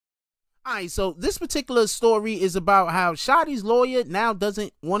All right, so this particular story is about how Shotti's lawyer now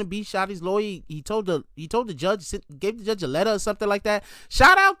doesn't want to be Shotti's lawyer. He told the judge, gave the judge a letter or something like that.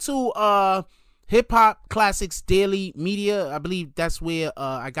 Shout out to Hip Hop Classics Daily Media. I believe that's where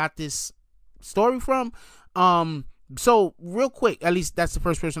I got this story from. So real quick, at least that's the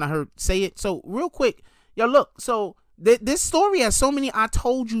first person I heard say it. So real quick, yo, look. So this story has so many I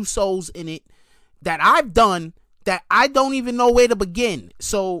told you so's in it that I've done that I don't even know where to begin.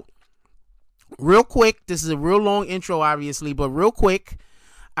 So real quick, this is a real long intro, obviously, but real quick,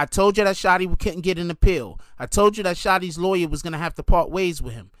 I told you that Shotti couldn't get an appeal. I told you that Shotti's lawyer was gonna have to part ways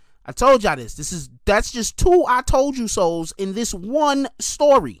with him. I told y'all this. That's just two I told you so's in this one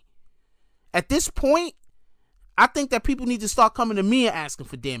story. At this point, I think that people need to start coming to me and asking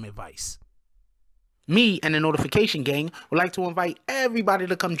for damn advice. Me and the Notification Gang would like to invite everybody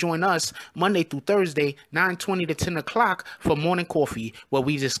to come join us Monday through Thursday, 9:20 to 10 o'clock for morning coffee, where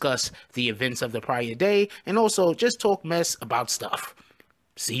we discuss the events of the prior day and also just talk mess about stuff.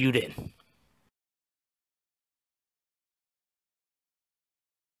 See you then.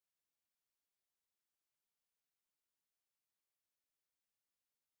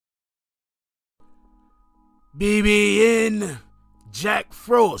 BBN Jack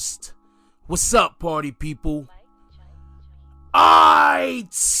Frost. What's up, party people?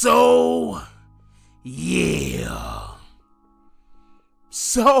 Alright, so yeah.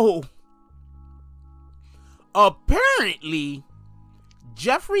 So apparently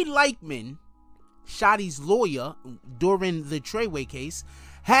Jeffrey Lightman, Shotti's lawyer during the Treyway case,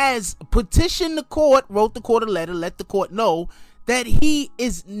 has petitioned the court, wrote the court a letter, let the court know that he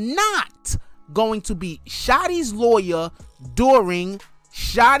is not going to be Shotti's lawyer during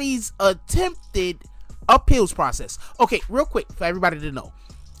Shotti's attempted appeals process. Okay, real quick for everybody to know.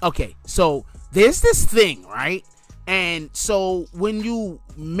 Okay, so there's this thing, right? And so when you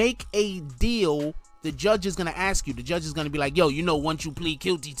make a deal, the judge is going to ask you, the judge is going to be like, yo, you know, once you plead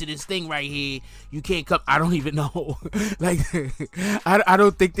guilty to this thing right here, you can't come. I don't even know. Like, I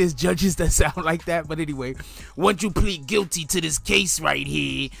don't think there's judges that sound like that. But anyway, once you plead guilty to this case right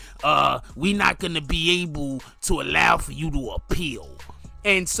here, we're not going to be able to allow for you to appeal.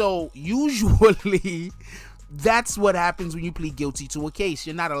 And so usually that's what happens when you plead guilty to a case.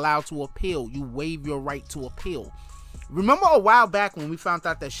 You're not allowed to appeal. You waive your right to appeal. Remember a while back when we found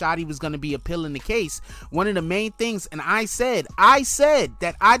out that Shotti was going to be appealing the case, one of the main things, and I said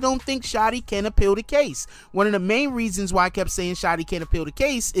that I don't think Shotti can appeal the case. One of the main reasons why I kept saying Shotti can't appeal the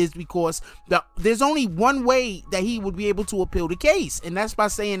case is because there's only one way that he would be able to appeal the case, and that's by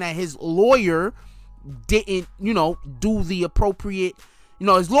saying that his lawyer didn't, do the appropriate,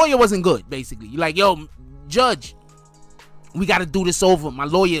 his lawyer wasn't good, basically. Like, yo, judge, we got to do this over. My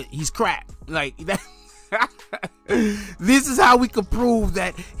lawyer, he's crap. Like, that. This is how we could prove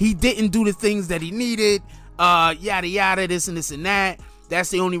that he didn't do the things that he needed, yada yada, this and this and that.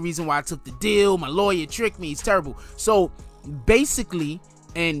 That's the only reason why I took the deal. My lawyer tricked me. He's terrible. So basically,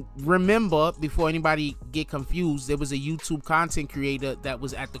 and remember, before anybody get confused, there was a YouTube content creator that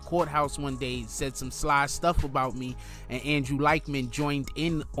was at the courthouse one day, said some sly stuff about me, and Andrew Lightman joined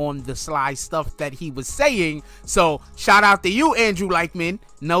in on the sly stuff that he was saying. So shout out to you, Andrew Lightman.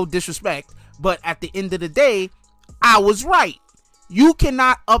 No disrespect. But at the end of the day, I was right. You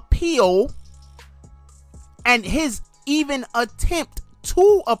cannot appeal, and his even attempt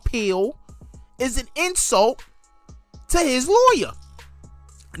to appeal is an insult to his lawyer.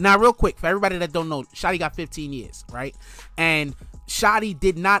 Now, real quick, for everybody that don't know, Shotti got 15 years, right? And Shotti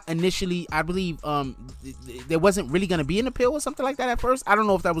did not initially, I believe, there wasn't really going to be an appeal or something like that at first. I don't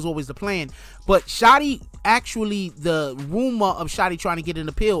know if that was always the plan. But Shotti, actually, the rumor of Shotti trying to get an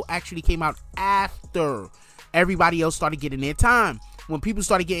appeal actually came out after everybody else started getting their time. When people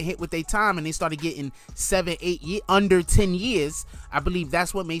started getting hit with their time and they started getting 7, 8 years, under 10 years, I believe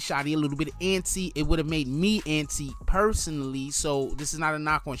that's what made Shotti a little bit antsy. It would have made me antsy personally. So this is not a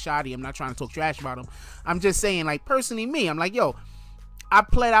knock on Shotti. I'm not trying to talk trash about him. I'm just saying, like, personally me, I'm like, yo, I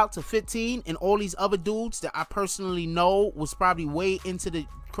pled out to 15, and all these other dudes that I personally know was probably way into the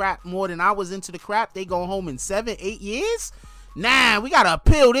crap more than I was into the crap. They go home in 7, 8 years. Nah, we gotta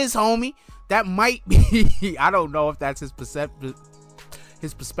appeal this, homie. That might be, I don't know if that's his perspective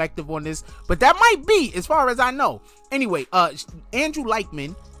on this, but that might be, as far as I know. Anyway, Andrew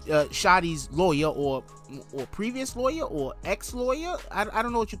Lightman, Shotti's lawyer, or previous lawyer, or ex-lawyer, I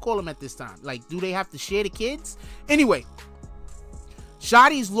don't know what you call him at this time. Like, do they have to share the kids? Anyway,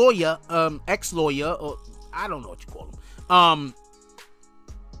 Shotti's lawyer, ex-lawyer, or I don't know what you call him,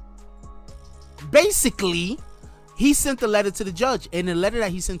 basically, he sent a letter to the judge. And the letter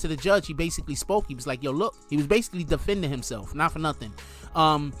that he sent to the judge, he basically spoke. He was like, yo, look, he was basically defending himself, not for nothing.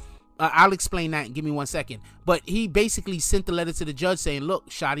 I'll explain that. Give me 1 second. But he basically sent the letter to the judge saying, look,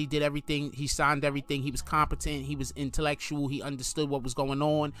 Shotti did everything. He signed everything. He was competent. He was intellectual. He understood what was going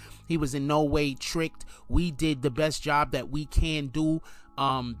on. He was in no way tricked. We did the best job that we can do.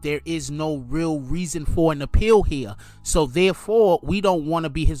 There is no real reason for an appeal here. So therefore, we don't want to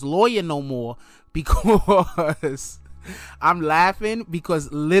be his lawyer no more, because I'm laughing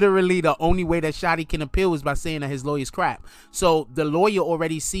because literally the only way that Shotti can appeal is by saying that his lawyer's crap. So the lawyer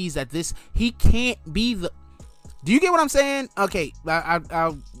already sees that he can't be the... Do you get what I'm saying? Okay,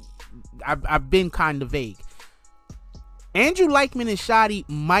 I've been kind of vague. Andrew Leichman and Shotti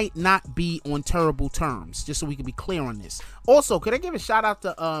might not be on terrible terms, just so we can be clear on this. Also, could I give a shout out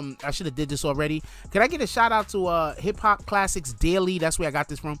to I should have did this already. Could I get a shout out to Hip Hop Classics Daily? That's where I got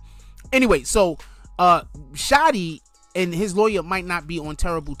this from. Anyway, so Shotti and his lawyer might not be on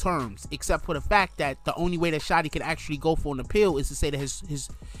terrible terms, except for the fact that the only way that Shotti could actually go for an appeal is to say that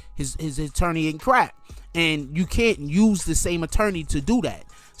his attorney ain't crap, and you can't use the same attorney to do that.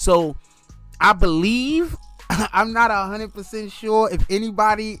 So I believe, I'm not 100% sure if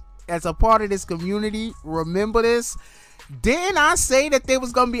anybody as a part of this community remember this. Didn't I say that there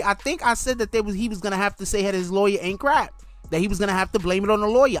was gonna be? I think I said that he was gonna have to say that his lawyer ain't crap, that he was gonna have to blame it on the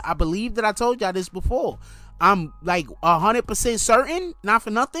lawyer. I believe that I told y'all this before. I'm like 100% certain, not for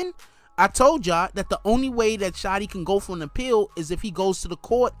nothing. I told y'all that the only way that Shotti can go for an appeal is if he goes to the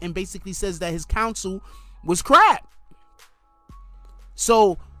court and basically says that his counsel was crap.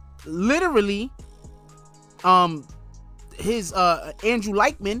 So literally, his Andrew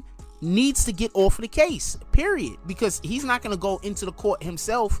Leichman needs to get off of the case, period, because he's not going to go into the court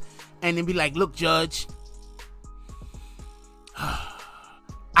himself and then be like, look, judge,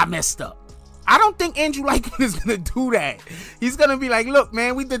 I messed up. I don't think Andrew Leichman is going to do that. He's going to be like, look,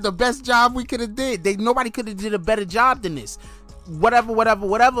 man, we did the best job we could have did. Nobody could have did a better job than this.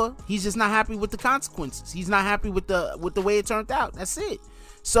 Whatever. He's just not happy with the consequences. He's not happy with the way it turned out. That's it.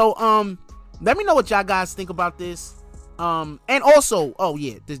 So, let me know what y'all guys think about this. And also, oh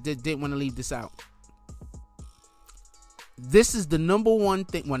yeah, didn't want to leave this out. This is the number one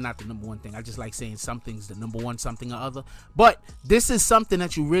thing. Well, not the number one thing. I just like saying something's the number one something or other. But this is something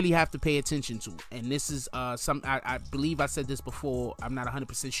that you really have to pay attention to. And this is I believe I said this before. I'm not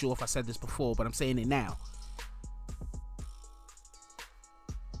 100% sure if I said this before, but I'm saying it now.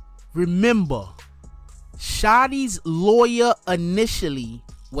 Remember, Shotti's lawyer initially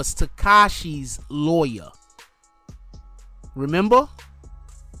was Tekashi's lawyer. Remember?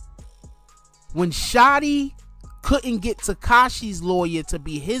 When Shotti couldn't get Tekashi's lawyer to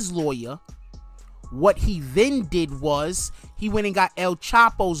be his lawyer, what he then did was he went and got El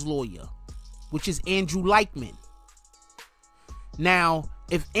Chapo's lawyer, which is Andrew Leichman. Now,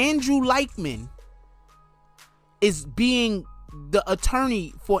 if Andrew Leichman is being the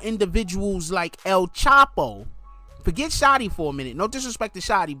attorney for individuals like El Chapo, forget Shotti for a minute. No disrespect to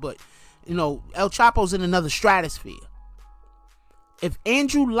Shotti, but you know, El Chapo's in another stratosphere. If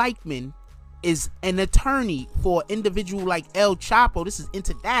Andrew Leichman is an attorney for an individual like El Chapo, this is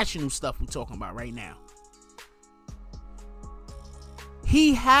international stuff we're talking about right now,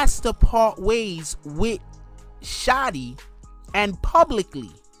 he has to part ways with Shotti, and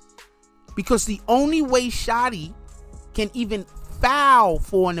publicly, because the only way Shotti can even file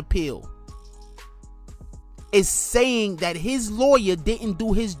for an appeal is saying that his lawyer didn't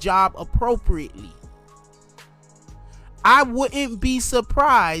do his job appropriately. I wouldn't be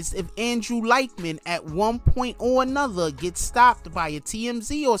surprised if Andrew Leichman at one point or another gets stopped by a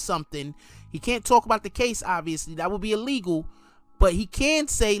TMZ or something. He can't talk about the case, obviously. That would be illegal. But he can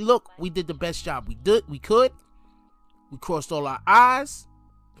say, look, we did the best job we could. We crossed all our I's.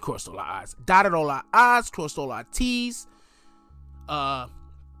 Dotted all our I's, crossed all our T's. I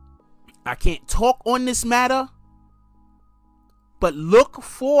can't talk on this matter. But look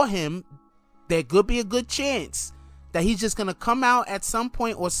for him. There could be a good chance that he's just going to come out at some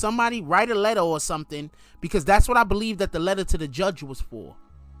point, or somebody write a letter or something, because that's what I believe that the letter to the judge was for.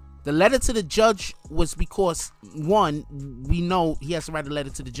 The letter to the judge was because, one, we know he has to write a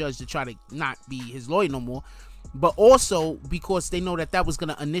letter to the judge to try to not be his lawyer no more, but also because they know that was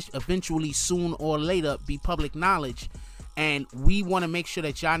going to eventually, soon or later, be public knowledge, and we want to make sure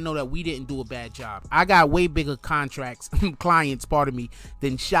that y'all know that we didn't do a bad job. I got way bigger clients, than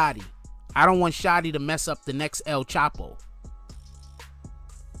Shotti. I don't want Shotti to mess up the next El Chapo.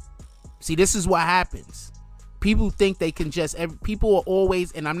 See, this is what happens. People think they can just... people are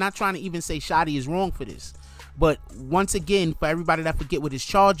always... And I'm not trying to even say Shotti is wrong for this. But once again, for everybody that forget what his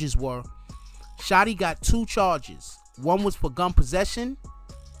charges were, Shotti got 2 charges. One was for gun possession.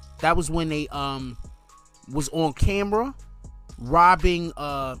 That was when they was on camera robbing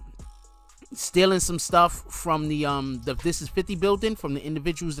stealing some stuff from the This Is 50 building from the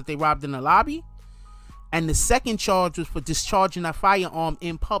individuals that they robbed in the lobby. And the second charge was for discharging a firearm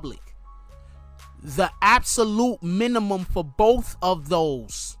in public. The absolute minimum for both of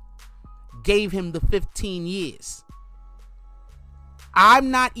those gave him the 15 years.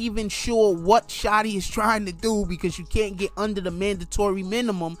 I'm not even sure what Shotti is trying to do, because you can't get under the mandatory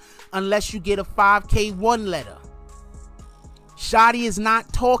minimum unless you get a 5K1 letter. Shotti is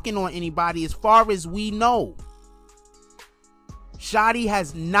not talking on anybody as far as we know. Shotti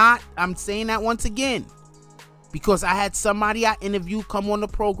has not, I'm saying that once again, because I had somebody I interviewed come on the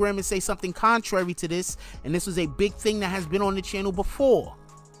program and say something contrary to this, and this was a big thing that has been on the channel before.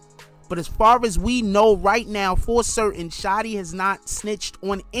 But as far as we know right now, for certain, Shotti has not snitched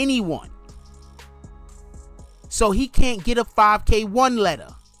on anyone. So he can't get a 5K1 letter.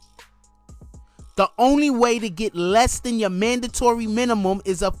 The only way to get less than your mandatory minimum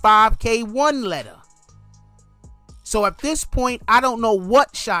is a 5K1 letter. So at this point, I don't know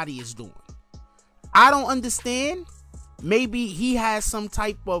what Shotti is doing. I don't understand. Maybe he has some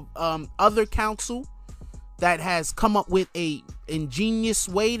type of other counsel that has come up with a ingenious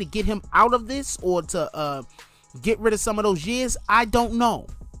way to get him out of this, or to get rid of some of those years. I don't know.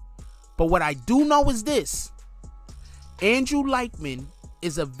 But what I do know is this: Andrew Leichman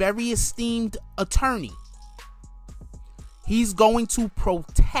is a very esteemed attorney. He's going to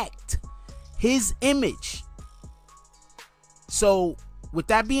protect his image. So with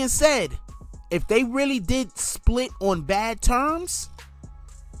that being said, if they really did split on bad terms,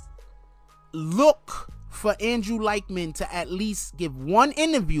 look for Andrew Leichman to at least give one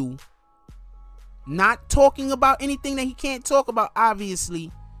interview, not talking about anything that he can't talk about,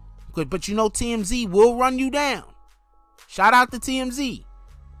 obviously, but you know TMZ will run you down. Shout out to TMZ.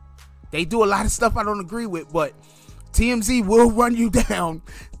 They do a lot of stuff I don't agree with, but TMZ will run you down,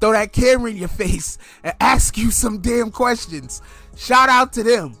 throw that camera in your face, and ask you some damn questions. Shout out to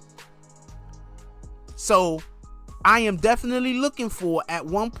them. So I am definitely looking for, at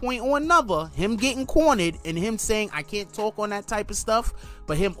one point or another, him getting cornered and him saying I can't talk on that type of stuff,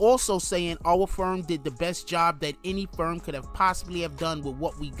 but him also saying our firm did the best job that any firm could have possibly have done with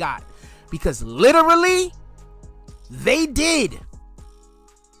what we got. Because literally, they did.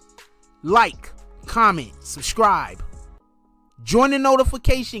 Like, comment, subscribe, join the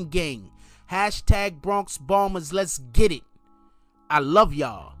notification gang. Hashtag Bronx Bombers. Let's get it. I love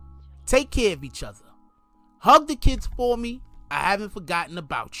y'all. Take care of each other. Hug the kids for me. I haven't forgotten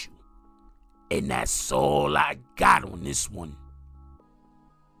about you. And that's all I got on this one.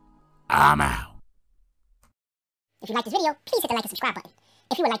 I'm out. If you like this video, please hit the like and subscribe button.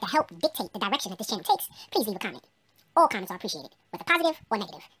 If you would like to help dictate the direction that this channel takes, please leave a comment. All comments are appreciated, whether positive or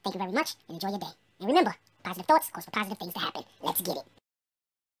negative. Thank you very much and enjoy your day. And remember, positive thoughts cause for positive things to happen. Let's get it.